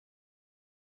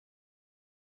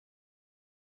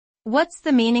What's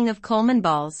the meaning of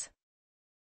Colemanballs?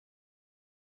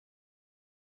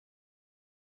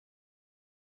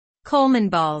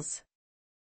 Colemanballs.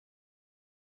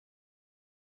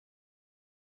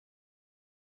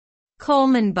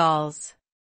 Colemanballs.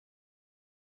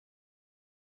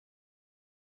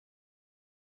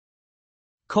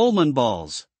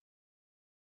 Colemanballs.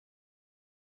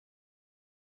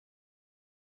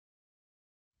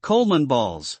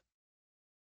 Colemanballs.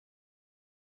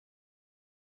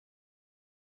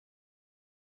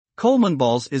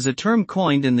 Colemanballs is a term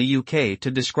coined in the UK to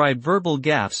describe verbal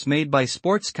gaffes made by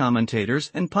sports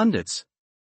commentators and pundits.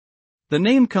 The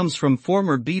name comes from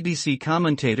former BBC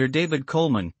commentator David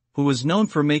Coleman, who was known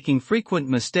for making frequent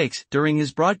mistakes during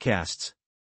his broadcasts.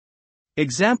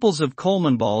 Examples of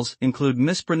Colemanballs include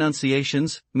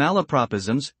mispronunciations,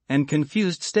 malapropisms, and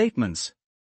confused statements.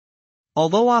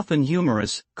 Although often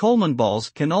humorous,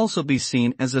 Colemanballs can also be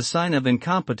seen as a sign of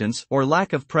incompetence or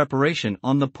lack of preparation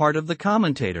on the part of the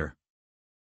commentator.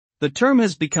 The term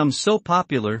has become so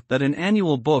popular that an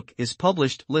annual book is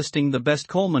published listing the best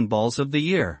Colemanballs of the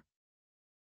year.